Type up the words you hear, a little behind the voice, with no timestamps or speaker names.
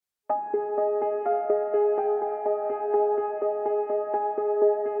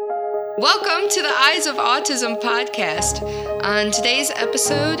Welcome to the Eyes of Autism podcast. On today's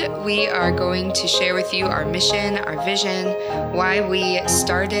episode, we are going to share with you our mission, our vision, why we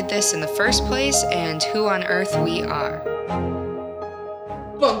started this in the first place, and who on earth we are.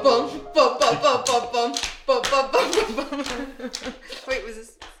 Bum bum bum bum bum bum bum bum bum bum bum. Wait, was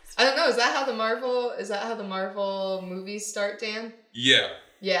this? I don't know. Is that how the Marvel movies start, Dan? Yeah.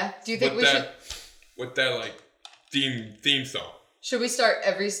 Yeah. Do you think with that like theme song? Should we start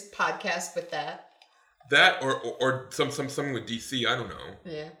every podcast with that? That or something with DC, I don't know.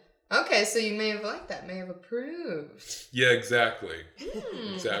 Yeah. Okay, so you may have liked that, may have approved. Yeah, exactly.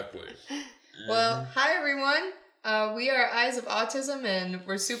 Exactly. Well, hi everyone. We are Eyes of Autism, and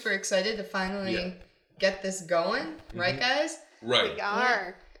we're super excited to finally get this going. Right, guys? Right. We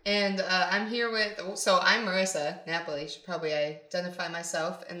are. Yeah. And I'm here I'm Marissa Napoli. Should probably identify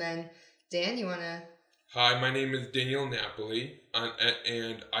myself. And then, Dan, you want to... Hi, my name is Daniel Napoli,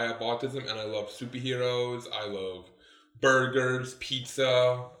 and I have autism, and I love superheroes. I love burgers,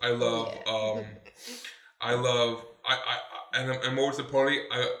 pizza. I love, and most importantly,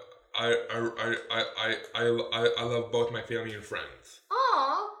 I love both my family and friends.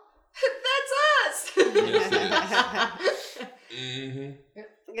 Aw, that's us. Yes, it is. Mm-hmm.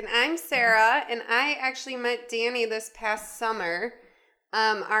 And I'm Sarah, and I actually met Danny this past summer.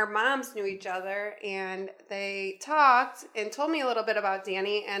 Our moms knew each other, and they talked and told me a little bit about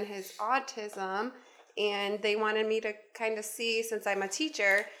Danny and his autism, and they wanted me to kind of see, since I'm a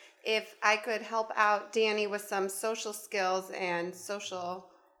teacher, if I could help out Danny with some social skills and social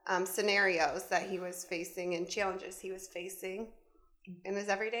scenarios that he was facing and challenges he was facing in his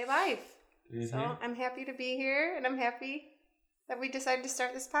everyday life. Mm-hmm. So I'm happy to be here, and I'm happy that we decided to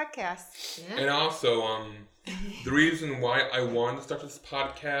start this podcast. Yeah. And also, the reason why I wanted to start this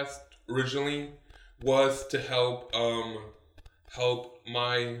podcast originally was to help all of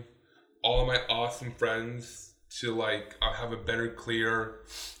my awesome friends to have a better, clear,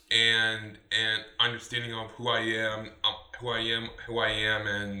 and understanding of who I am,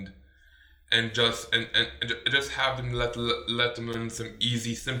 and just have them let them learn some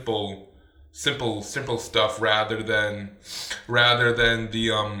easy, simple stuff rather than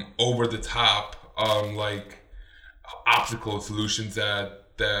the over the top obstacle solutions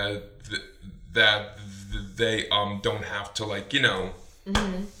that they don't have to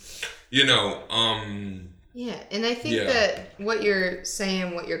Yeah, and I think that what you're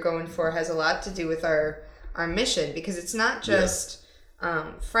saying, what you're going for, has a lot to do with our mission, because it's not just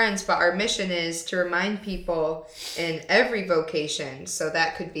friends, but our mission is to remind people in every vocation. So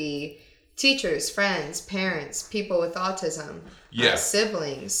that could be teachers, friends, parents, people with autism,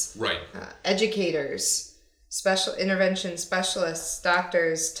 siblings, educators, special intervention specialists,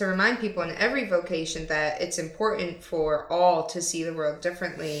 doctors, to remind people in every vocation that it's important for all to see the world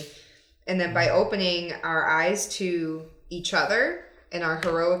differently. And then by opening our eyes to each other and our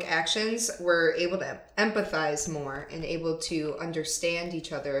heroic actions, we're able to empathize more and able to understand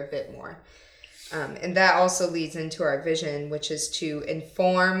each other a bit more. And that also leads into our vision, which is to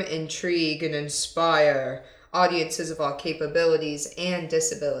inform, intrigue, and inspire audiences of all capabilities and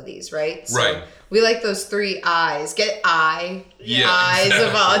disabilities, right? So we like those three eyes. Get eyes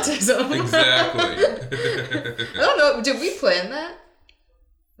of autism. Exactly. I don't know. Did we plan that?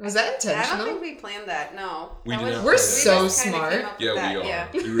 Was that intentional? I don't think we planned that, no. We're so smart. Yeah, we are. Yeah.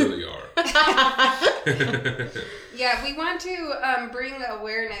 We really are. Yeah, we want to bring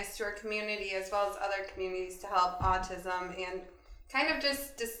awareness to our community as well as other communities to help autism and kind of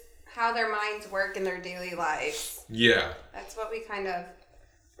just how their minds work in their daily lives. Yeah. That's what we kind of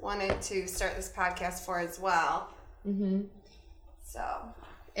wanted to start this podcast for as well. Mm-hmm. So.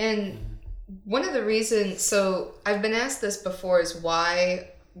 And one of the reasons, so I've been asked this before, is why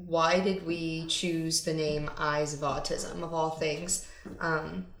did we choose the name Eyes of Autism, of all things?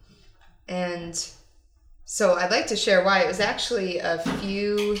 And so I'd like to share why. It was actually a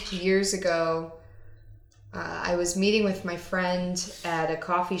few years ago. I was meeting with my friend at a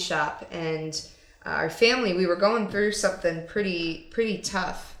coffee shop, and our family, we were going through something pretty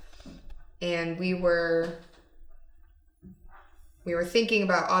tough. And we were thinking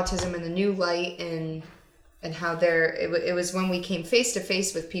about autism in a new light, and how it was when we came face to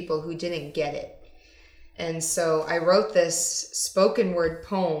face with people who didn't get it. And so I wrote this spoken word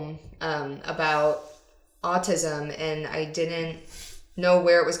poem about autism, and I didn't know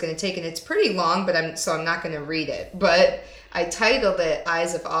where it was going to take, and it's pretty long, but I'm not going to read it. But I titled it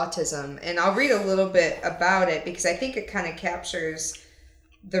Eyes of Autism, and I'll read a little bit about it because I think it kind of captures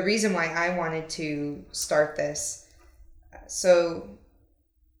the reason why I wanted to start this. So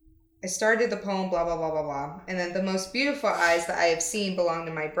I started the poem, blah, blah, blah, blah, blah. And then the most beautiful eyes that I have seen belong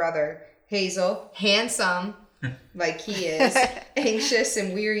to my brother, Hazel, handsome, like he is, anxious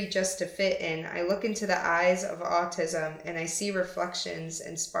and weary just to fit in. I look into the eyes of autism and I see reflections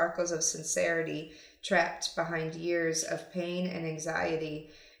and sparkles of sincerity trapped behind years of pain and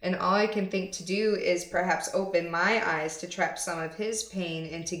anxiety. And all I can think to do is perhaps open my eyes to trap some of his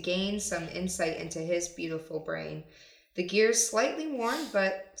pain and to gain some insight into his beautiful brain. The gears slightly worn,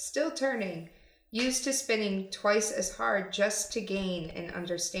 but still turning, used to spinning twice as hard just to gain an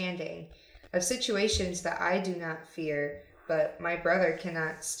understanding of situations that I do not fear, but my brother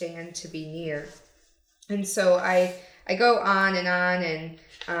cannot stand to be near. And so I go on and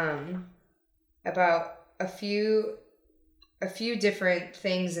about a few different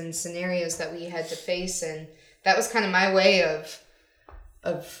things and scenarios that we had to face, and that was kind of my way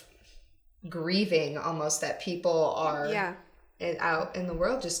of grieving almost that people are out in the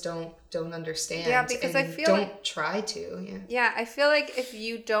world just don't understand. Yeah, because I feel don't try to. Yeah, I feel like if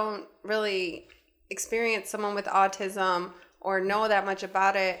you don't really experience someone with autism or know that much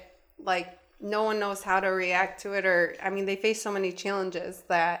about it, like no one knows how to react to it, or I mean they face so many challenges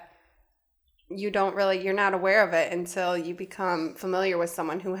that you're not aware of it until you become familiar with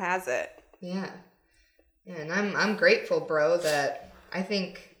someone who has it. Yeah. And I'm grateful, bro, that I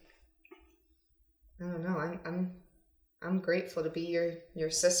think I don't know, I'm grateful to be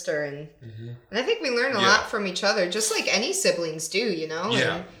your sister, and I think we learn a lot from each other, just like any siblings do, you know?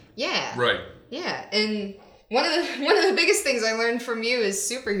 Yeah. Right. Yeah. And one of the biggest things I learned from you is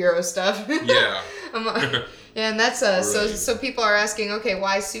superhero stuff. Yeah. And that's right. So people are asking, okay,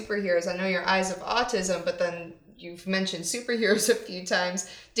 why superheroes? I know your eyes of autism, but then you've mentioned superheroes a few times.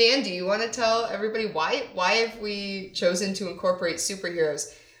 Dan, do you want to tell everybody why have we chosen to incorporate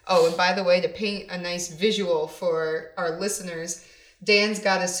superheroes? Oh, and by the way, to paint a nice visual for our listeners, Dan's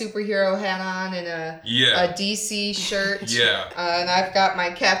got a superhero hat on and a DC shirt. Yeah. And I've got my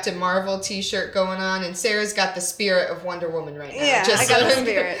Captain Marvel t-shirt going on, and Sarah's got the spirit of Wonder Woman right now. Yeah, I got the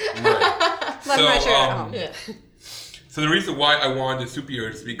spirit. Right. Left my shirt at home. Yeah. So the reason why I wanted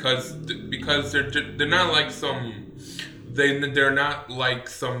superheroes is because they're not like they're not like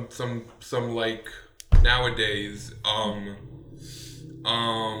some like nowadays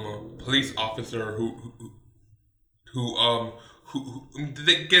police officer who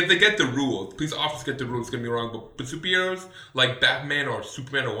they get the rules. Police officers get the rules. Get me wrong, but superheroes like Batman or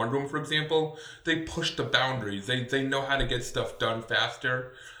Superman or Wonder Woman, for example, they push the boundaries. They know how to get stuff done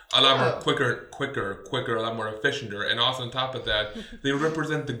faster, a lot more quicker, a lot more efficient, and also on top of that, they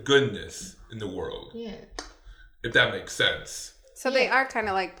represent the goodness in the world. Yeah, if that makes sense. So they are kind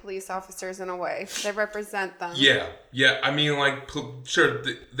of like police officers in a way. They represent them. Yeah. I mean, like, sure,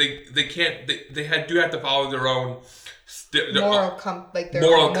 they can't. They do have to follow their own moral compass. They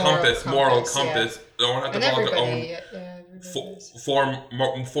don't have to follow their own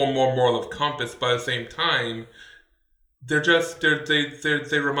form more moral of compass. But at the same time, they do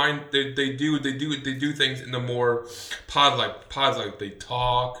things in the more positive. They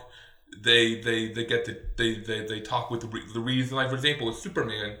talk. They talk with the reason. Like, for example, with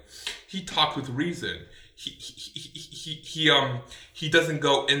Superman, he talks with reason. He doesn't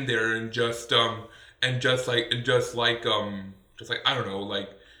go in there and just I don't know, like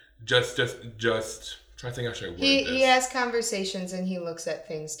just trying to think how should I word this. He has conversations and he looks at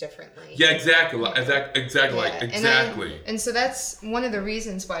things differently. Yeah, exactly. And so that's one of the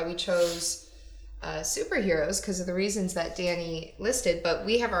reasons why we chose superheroes, because of the reasons that Danny listed, but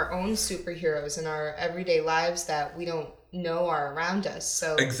we have our own superheroes in our everyday lives that we don't know are around us.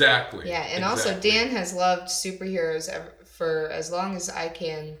 So exactly. Yeah, and also Dan has loved superheroes for as long as I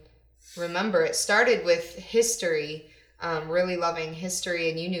can remember. It started with history, really loving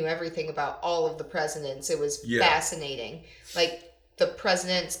history, and you knew everything about all of the presidents. It was fascinating. Like the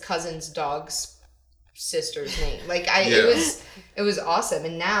president's cousin's dog's sister's name. Like it was awesome.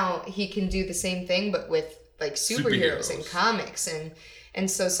 And now he can do the same thing but with like superheroes and comics,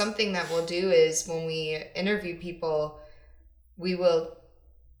 and so something that we'll do is when we interview people, we will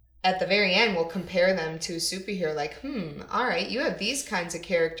at the very end we'll compare them to a superhero, like all right, you have these kinds of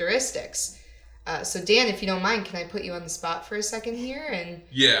characteristics. So Dan, if you don't mind, can I put you on the spot for a second here and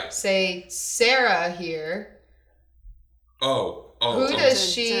say Sarah here, who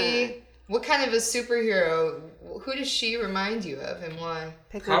does she what kind of a superhero, who does she remind you of and why?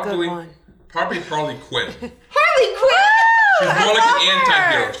 Pick a good one. Probably Harley Quinn. Harley Quinn!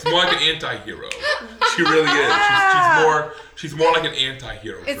 She's more like an anti-hero. She really is. She's more like an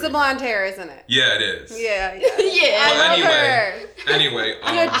anti-hero. It's the blonde hair, isn't it? Yeah, it is. Yeah. Anyway.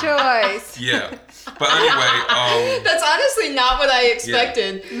 Good choice. Yeah. But anyway, that's honestly not what I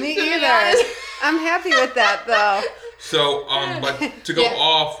expected. Yeah. Me either. I'm happy with that though. So, but to go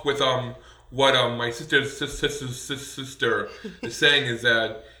off with what my sister's sister is saying is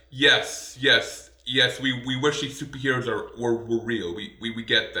that yes, we wish these superheroes were real. We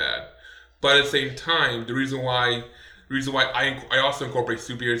get that, but at the same time, the reason why I also incorporate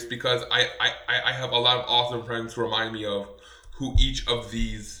superheroes is because I have a lot of awesome friends who remind me of who each of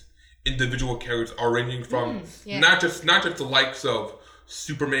these individual characters are, ranging from not just the likes of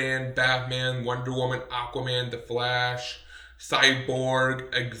Superman, Batman, Wonder Woman, Aquaman, The Flash,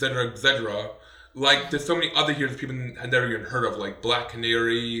 Cyborg, etc. Like, there's so many other heroes people have never even heard of, like Black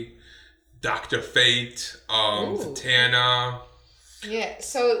Canary, Dr. Fate, Zatanna. Yeah,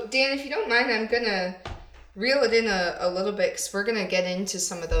 so Dan, if you don't mind, I'm gonna reel it in a little bit because we're gonna get into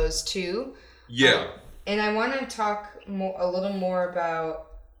some of those too. Yeah. And I want to talk a little more about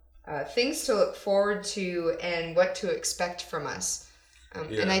things to look forward to and what to expect from us.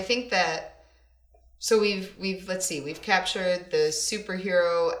 And I think that, so we've captured the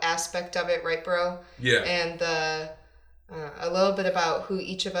superhero aspect of it, right, bro? Yeah. And a little bit about who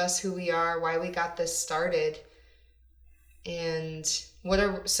we are, why we got this started, and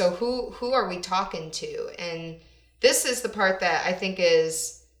who are we talking to? And this is the part that I think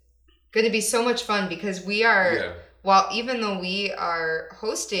is going to be so much fun because we are, even though we are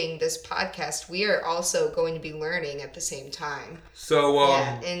hosting this podcast, we are also going to be learning at the same time. So,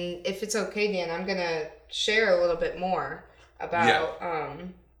 and if it's okay, Dan, I'm going to share a little bit more about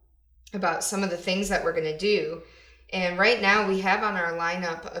some of the things that we're going to do. And right now we have on our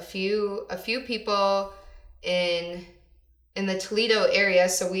lineup a few people in the Toledo area.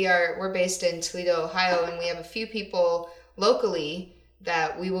 So we're based in Toledo, Ohio, and we have a few people locally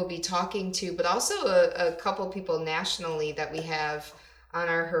that we will be talking to, but also a couple people nationally that we have on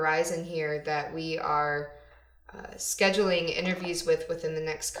our horizon here that we are scheduling interviews within the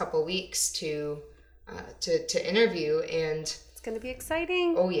next couple weeks to interview. And it's going to be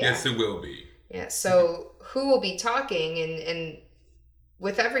exciting. Oh yeah. Yes, it will be. Yeah. So who will be talking, and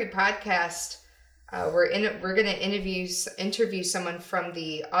with every podcast, we're going to interview someone from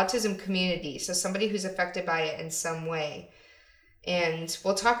the autism community, so somebody who's affected by it in some way. And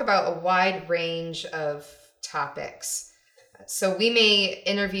we'll talk about a wide range of topics. So we may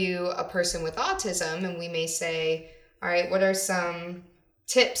interview a person with autism and we may say, all right, what are some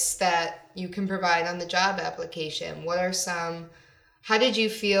tips that you can provide on the job application? How did you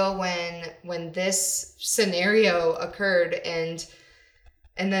feel when this scenario occurred? And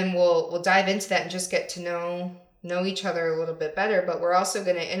then we'll dive into that and just get to know each other a little bit better. But we're also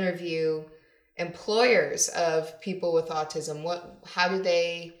going to interview employers of people with autism. How do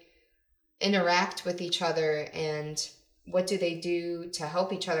they interact with each other, and what do they do to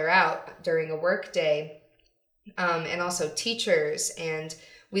help each other out during a work day? And also teachers, and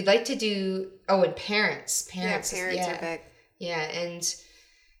we'd like to do and parents are big. Yeah,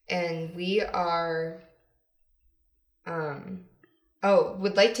 and we are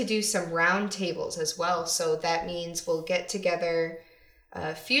would like to do some round tables as well. So that means we'll get together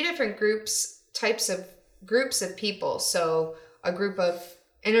a few different types of groups of people. So a group of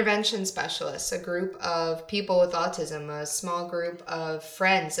intervention specialists, a group of people with autism, a small group of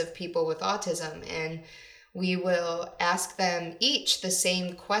friends of people with autism, and we will ask them each the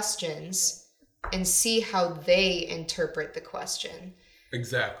same questions and see how they interpret the question.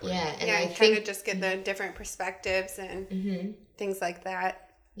 Exactly. Yeah, and I kind of just get the different perspectives and things like that.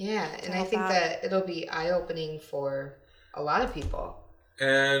 Yeah, and I think that it'll be eye-opening for a lot of people.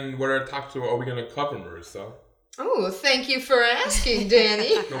 And what are topics are we going to cover, Marissa? Oh, thank you for asking,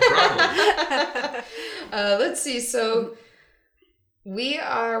 Danny. No problem. Let's see. So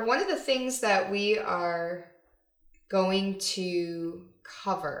one of the things that we are going to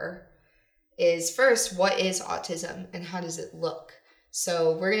cover is, first, what is autism and how does it look?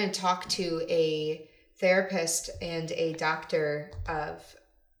 So we're going to talk to a therapist and a doctor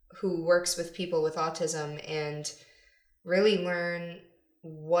who works with people with autism and really learn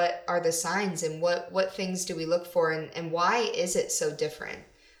what are the signs and what things do we look for, and why is it so different?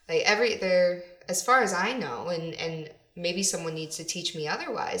 Like as far as I know, and maybe someone needs to teach me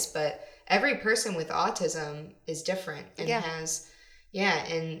otherwise, but every person with autism is different and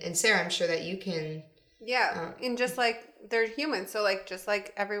and Sarah, I'm sure that you can. Yeah, and just like they're human, so like just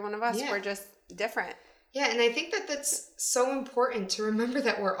like every one of us, we're just different. Yeah, and I think that that's so important to remember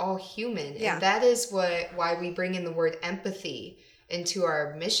that we're all human. Yeah. And that is why we bring in the word empathy into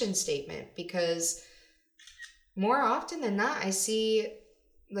our mission statement, because more often than not, I see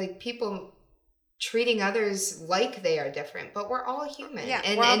like people treating others like they are different, but we're all human. Yeah,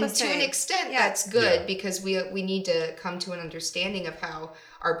 and to an extent, that's good because we need to come to an understanding of how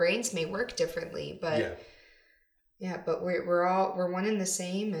our brains may work differently. But but we're one and the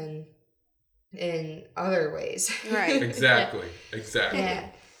same, and in other ways. Right. Exactly. Yeah.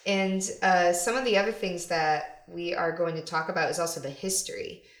 And some of the other things that we are going to talk about is also the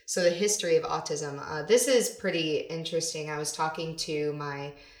history. So the history of autism. This is pretty interesting. I was talking to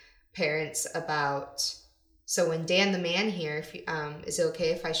my parents about, so when Dan the Man here, if you, is it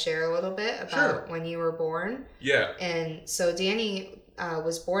okay if I share a little bit about when you were born? Yeah. And so Danny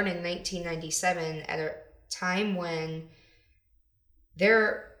was born in 1997 at a time when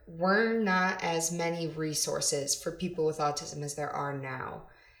there were not as many resources for people with autism as there are now.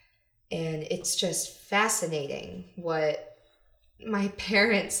 And it's just fascinating what my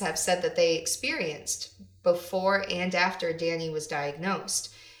parents have said that they experienced before and after Danny was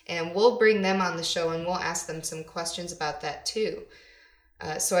diagnosed. And we'll bring them on the show and we'll ask them some questions about that too.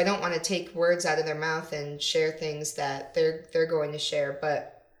 So I don't want to take words out of their mouth and share things that they're going to share,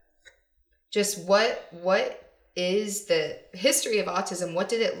 but just what is the history of autism? What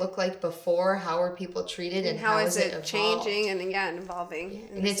did it look like before? How were people treated, and how is it changing and evolving?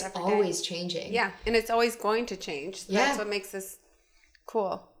 Yeah. And it's always changing. Yeah, and it's always going to change. So that's what makes this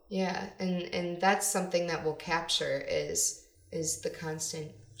cool. Yeah, and that's something that we'll capture is the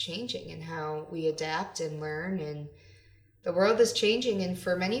constant changing and how we adapt and learn. And the world is changing, and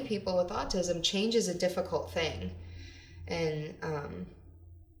for many people with autism, change is a difficult thing, and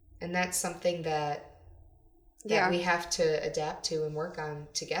that's something that we have to adapt to and work on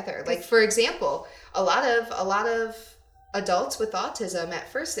together. Like, for example, a lot of adults with autism,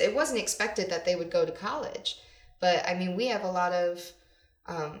 at first, it wasn't expected that they would go to college. But, I mean, we have a lot of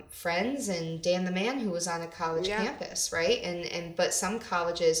friends, and Dan the Man, who was on a college campus, right? But some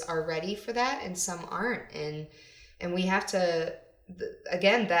colleges are ready for that, and some aren't. And we have to,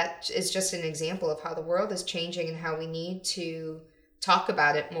 again, that is just an example of how the world is changing and how we need to talk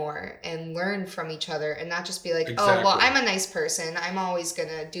about it more and learn from each other, and not just be like, oh, well, I'm a nice person, I'm always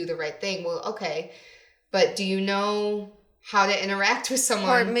gonna do the right thing. Well, okay, but do you know how to interact with someone?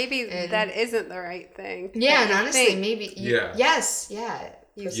 Or maybe that isn't the right thing. Yeah, and honestly, maybe you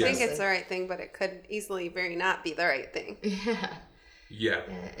think it's the right thing, but it could easily very not be the right thing. Yeah.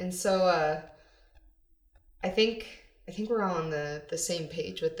 And so I think we're all on the same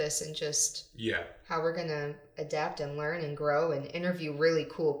page with this, and just how we're going to adapt and learn and grow and interview really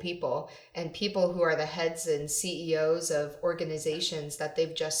cool people, and people who are the heads and CEOs of organizations that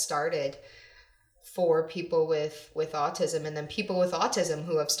they've just started for people with autism, and then people with autism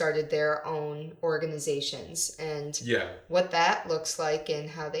who have started their own organizations, and what that looks like and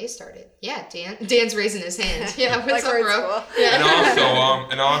how they started. Yeah, Dan's raising his hand. Yeah, what's up, bro? Cool. Yeah.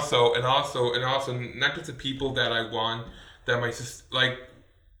 And also, not just the people that I want, that my sister, like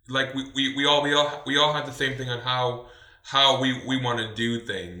we all have the same thing on how we want to do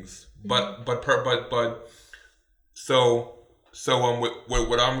things, but so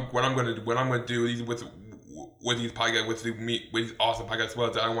what I'm gonna do with these podcasts, with these awesome podcasts,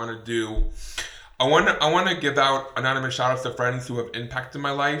 well, that I want to do, I want to give out anonymous shout outs to friends who have impacted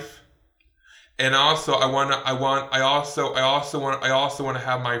my life, and also I also want to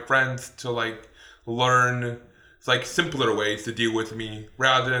have my friends to learn simpler ways to deal with me,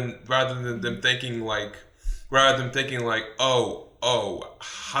 rather than them thinking like, oh,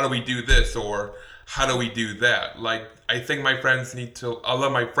 how do we do this, or how do we do that? I think my friends need to. I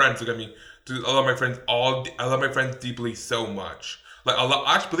love my friends. I love my friends deeply so much.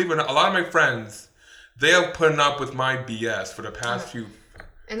 Actually, believe it or not, a lot of my friends, they have put up with my BS for the past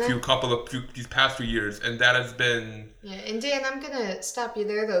these past few years, and that has been. Yeah, and Dan, I'm gonna stop you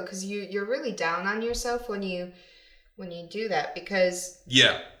there though, because you're really down on yourself when you do that, because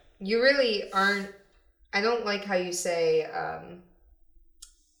you really aren't. I don't like how you say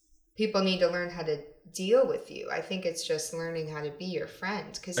people need to learn how to deal with you. I think it's just learning how to be your friend,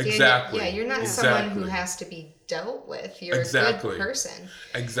 because you're not someone who has to be dealt with. You're a good person.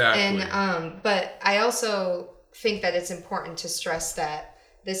 Exactly. And but I also think that it's important to stress that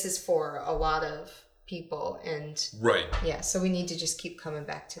this is for a lot of people, and so we need to just keep coming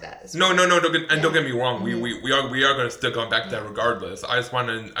back to that as well. No, don't get me wrong, we are going to still come back to that regardless. I just want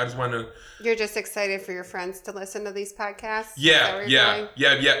to You're just excited for your friends to listen to these podcasts?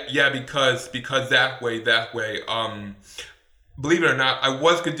 Because that way believe it or not, I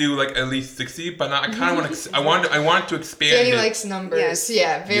was gonna do like at least 60, but not, I kind of want to. I wanted to expand. Danny likes numbers. Yes.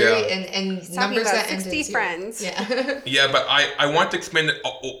 Yeah, very and numbers that 60 friends. Yeah. Yeah, but I want to expand it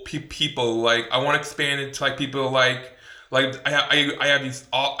people like I want to expand it to like people like I have these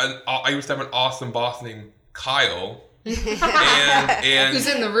I used to have an awesome boss named Kyle. and who's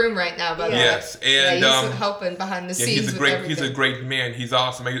in the room right now, by the way. Yes, and he's helping behind the scenes. He's a great man. He's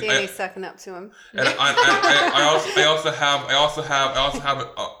awesome. Danny's sucking up to him. And I also have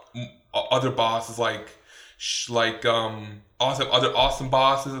other bosses like also have other awesome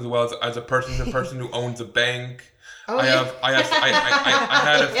bosses as well as a person who owns a bank. I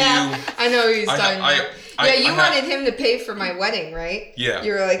had a few. Yeah, I know who he's talking about. You wanted him to pay for my wedding, right? Yeah.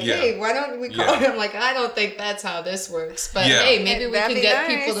 You were like, hey, why don't we call him? Like, I don't think that's how this works. But hey, maybe we can get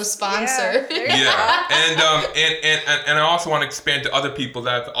people to sponsor. Yeah. And I also want to expand to other people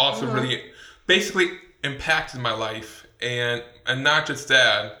that also really basically impacted my life. And not just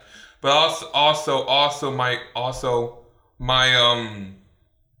that, but also my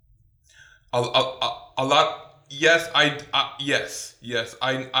a lot. Yes, I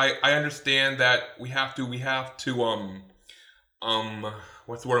understand that we have to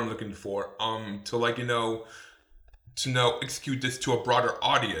what's the word I'm looking for? To execute this to a broader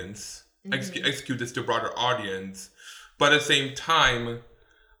audience. Execute this to a broader audience. But at the same time,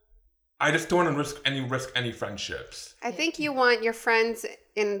 I just don't want to risk any friendships. I think you want your friends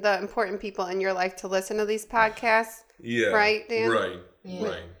and the important people in your life to listen to these podcasts. Yeah. Right, Dan? Right. Yeah.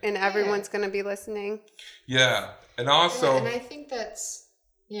 Right. And everyone's going to be listening. Yeah. And also and I think that's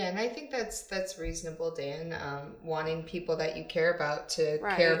reasonable, Dan. Wanting people that you care about to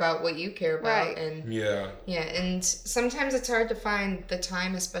care about what you care about. And and sometimes it's hard to find the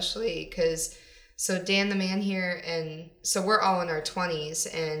time, especially because Dan the man here, and so we're all in our 20s,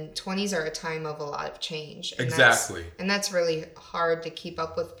 and 20s are a time of a lot of change. And exactly. That's really hard to keep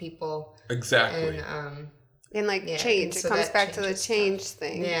up with people. Exactly. And change. It comes back to the change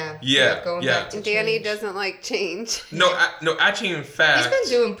thing. Yeah. Going back to and Danny doesn't like change. No, actually, in fact, he's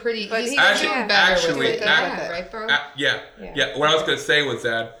been doing pretty. He's been doing better with it, right, bro? Yeah. What I was gonna say was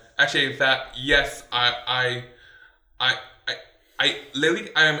that actually, in fact, yes, I am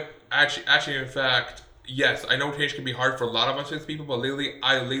actually, in fact, yes, I know change can be hard for a lot of us as people, but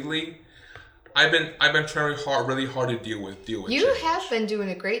I've been trying really hard to deal with. You change. Have been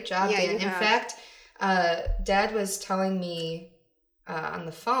doing a great job, Dan. In fact. Dad was telling me on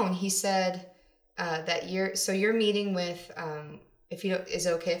the phone. He said that you're meeting with. If you don't, is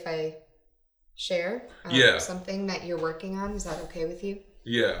it okay if I share? Something that you're working on. Is that okay with you?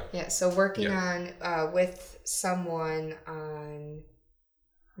 Yeah. Yeah. So working on with someone on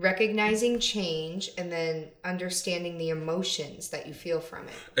recognizing change and then understanding the emotions that you feel from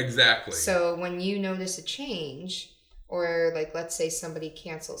it. Exactly. So when you notice a change. Or let's say somebody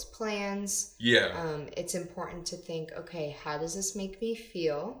cancels plans. Yeah. It's important to think, okay, how does this make me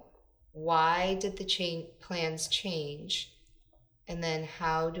feel? Why did the plans change? And then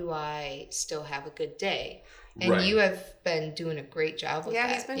how do I still have a good day? And you have been doing a great job with that.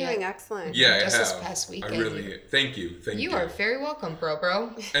 Yeah, he's been doing excellent. Yeah, just this past weekend. Thank you. You are very welcome,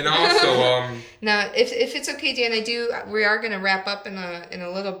 bro. And also, now, if it's okay, Dan, we are going to wrap up in a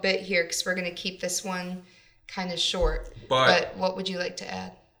little bit here because we're going to keep this one kind of short, but what would you like to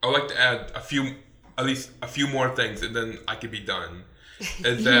add? I would like to add at least a few more things, and then I could be done.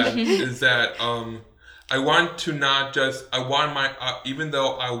 Is that I want to not just even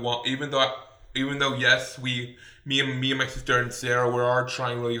though yes, me and my sister and Sarah, we are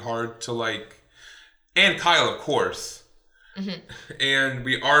trying really hard to and Kyle, of course, and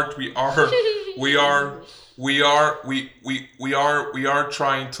we are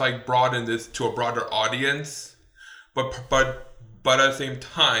trying to broaden this to a broader audience, but at the same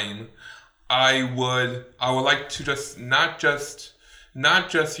time, I would like to just not just I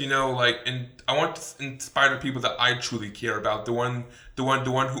want to inspire the people that I truly care about, the one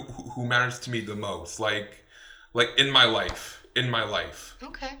who matters to me the most, like in my life.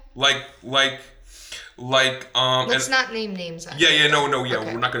 Okay. Let's not name names.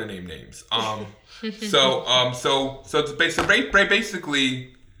 We're not gonna name names. So it's basically,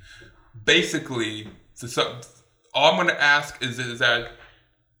 all I'm gonna ask is that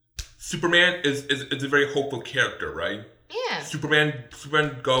Superman is a very hopeful character, right? Yeah. Superman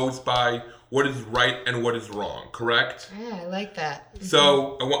goes by what is right and what is wrong, correct? Yeah, I like that.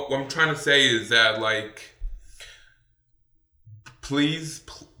 So what I'm trying to say is that please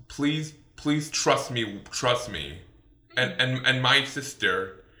trust me, and my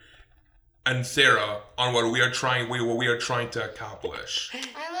sister and Sarah on what we are trying to accomplish.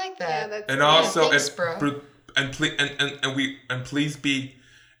 I like that. And also, thanks, bro.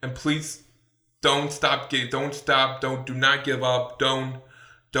 please don't stop. Do not give up. Don't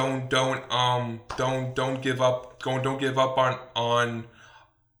give up. Don't give up on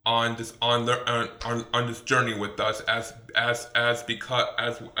this journey with us the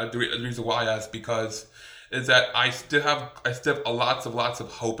reason why because is that I still have lots of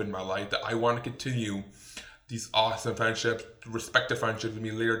hope in my life that I want to continue these awesome friendships, respective friendships with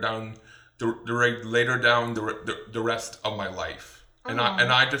me later down the rest of my life. And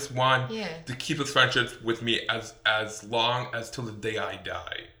I just want to keep those friendships with me as long as till the day I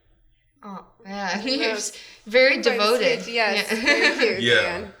die. Oh, yeah. You're very devoted. Yes, very cute.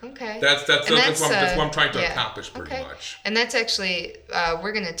 Yeah. Okay. That's what I'm trying to accomplish pretty much. And that's actually,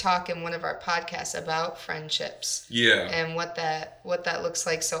 we're going to talk in one of our podcasts about friendships. Yeah. And what that looks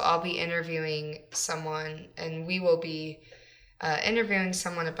like. So I'll be interviewing someone, and we will be interviewing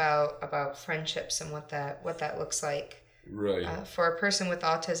someone about friendships and what that looks like. Right. For a person with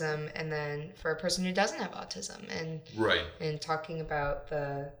autism, and then for a person who doesn't have autism, and talking about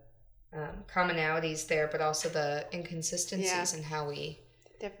the commonalities there, but also the inconsistencies and how we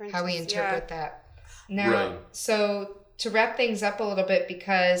interpret that. Now, so to wrap things up a little bit,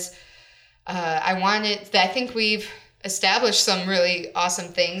 because I think we've established some really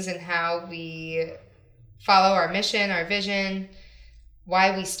awesome things in how we follow our mission, our vision,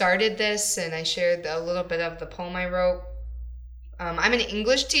 why we started this, and I shared a little bit of the poem I wrote. I'm an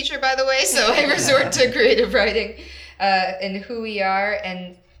English teacher, by the way, so I resort to creative writing and who we are.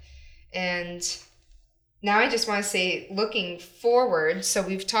 And now I just want to say, looking forward, so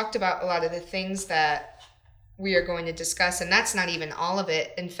we've talked about a lot of the things that we are going to discuss, and that's not even all of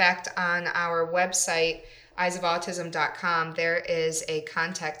it. In fact, on our website, eyesofautism.com, there is a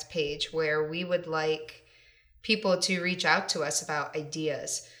contact page where we would like people to reach out to us about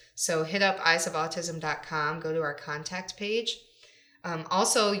ideas. So hit up eyesofautism.com, go to our contact page.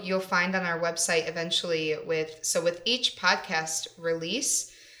 Also, you'll find on our website eventually with each podcast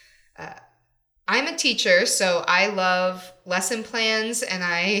release, I'm a teacher, so I love lesson plans, and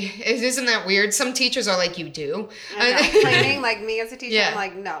isn't that weird? Some teachers are like, you do. Planning, like me as a teacher, I'm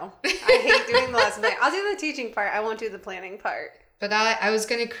like, no. I hate doing the lesson plan. I'll do the teaching part. I won't do the planning part. But I was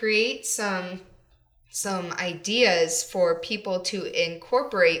going to create some ideas for people to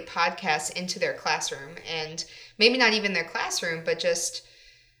incorporate podcasts into their classroom, and maybe not even their classroom, but just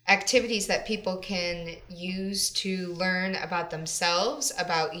activities that people can use to learn about themselves,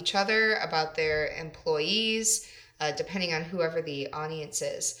 about each other, about their employees, depending on whoever the audience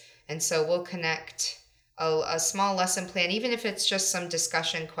is. And so we'll connect a small lesson plan, even if it's just some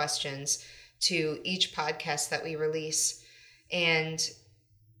discussion questions, to each podcast that we release. And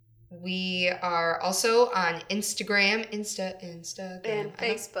we are also on Instagram, Instagram. And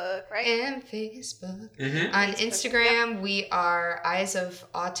Facebook, right? And Facebook. Mm-hmm. On Instagram, we are Eyes of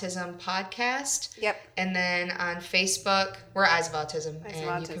Autism Podcast. Yep. And then on Facebook, we're Eyes of Autism. You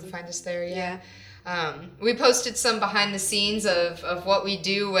can find us there, yeah. We posted some behind the scenes of what we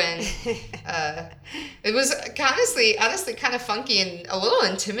do, and it was honestly kind of funky and a little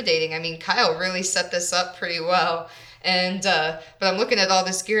intimidating. I mean, Kyle really set this up pretty well. And but I'm looking at all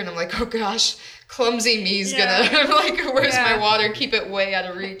this gear and I'm like, oh gosh, clumsy me's gonna where's my water? Keep it way out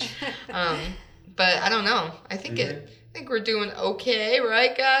of reach. But I don't know. I think we're doing okay,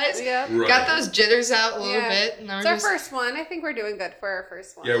 right, guys? Yeah. Right. Got those jitters out a little bit. It's our first one. I think we're doing good for our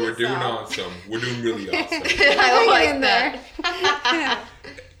first one. Yeah, we're doing awesome. We're doing really awesome. I like that.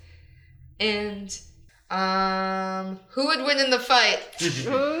 And who would win in the fight?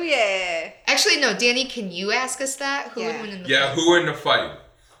 Oh yeah. Actually, no, Danny, can you ask us that? Who would win in the fight? Yeah, who would in the fight?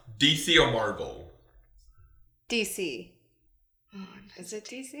 DC or Marvel? DC. Is it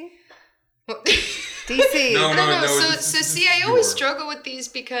DC? DC. No. So see, I always struggle with these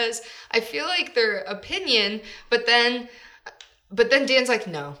because I feel like their opinion, but then Dan's like,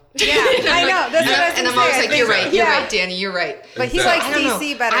 no. Yeah, I know. That's what I was and I'm always like, you're right, Danny, you're right. But he likes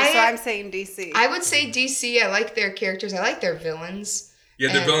DC better, so I'm saying DC. I would say DC. I like their characters. I like their villains.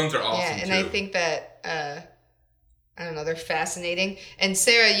 Yeah, the villains are awesome, yeah, and I think that, I don't know, they're fascinating. And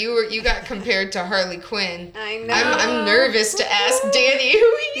Sarah, you got compared to Harley Quinn. I know. I'm nervous to ask Danny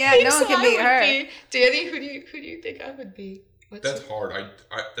who he thinks no one can beat her. Be. Danny, who do you think I would be? That's hard.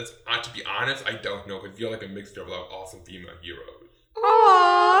 To be honest, I don't know, because you're like a mixture of awesome female heroes.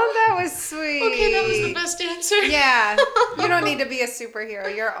 Oh, that was sweet. Okay, that was the best answer. Yeah. You don't need to be a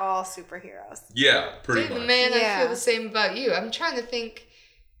superhero. You're all superheroes. Yeah, pretty much. Man, I feel the same about you. I'm trying to think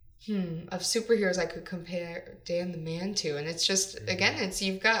of superheroes I could compare Dan the Man to. And it's just, again,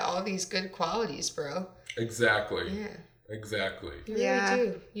 you've got all these good qualities, bro. Exactly. Yeah. Exactly. You really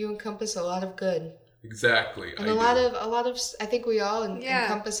do. You encompass a lot of good. Exactly. And a lot of I think we all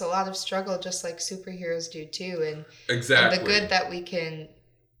encompass a lot of struggle, just like superheroes do too, and exactly, and the good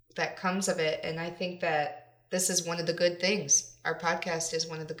that comes of it. And I think that this is one of the good things. Our podcast is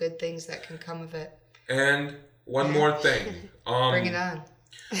one of the good things that can come of it. And one more thing. Bring it on.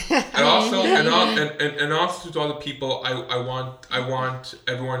 And also to all the people, I want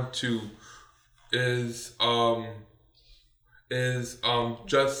everyone to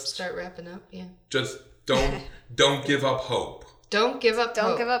just start wrapping up. Yeah. Just don't give up hope. Don't give up.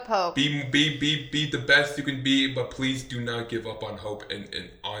 Don't give up hope. Be the best you can be, but please do not give up on hope and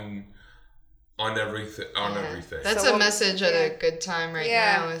on everything. That's a message at a good time right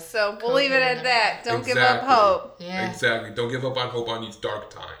now. So we'll leave it at that. Don't give up hope. Yeah. Exactly. Don't give up on hope on these dark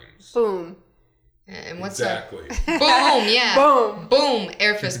times. Boom. Yeah, and what's exactly? Boom. Yeah. Boom. Boom.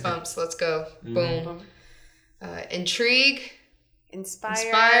 Air fist bumps. Let's go. Boom. Intrigue.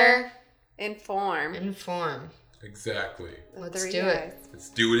 Inspire. Inform. Exactly. Let's do it. Let's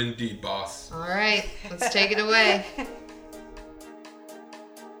do it indeed, boss. All right. Let's take it away.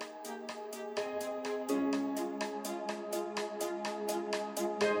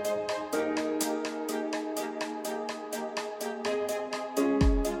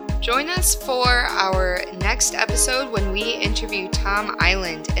 Join us for our next episode when we interview Tom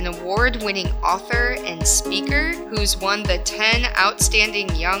Island, an award-winning author and speaker who's won the 10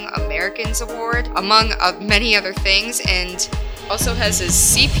 Outstanding Young Americans Award, among many other things, and also has his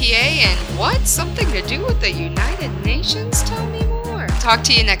CPA and something to do with the United Nations? Tell me more. Talk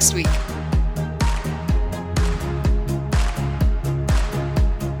to you next week.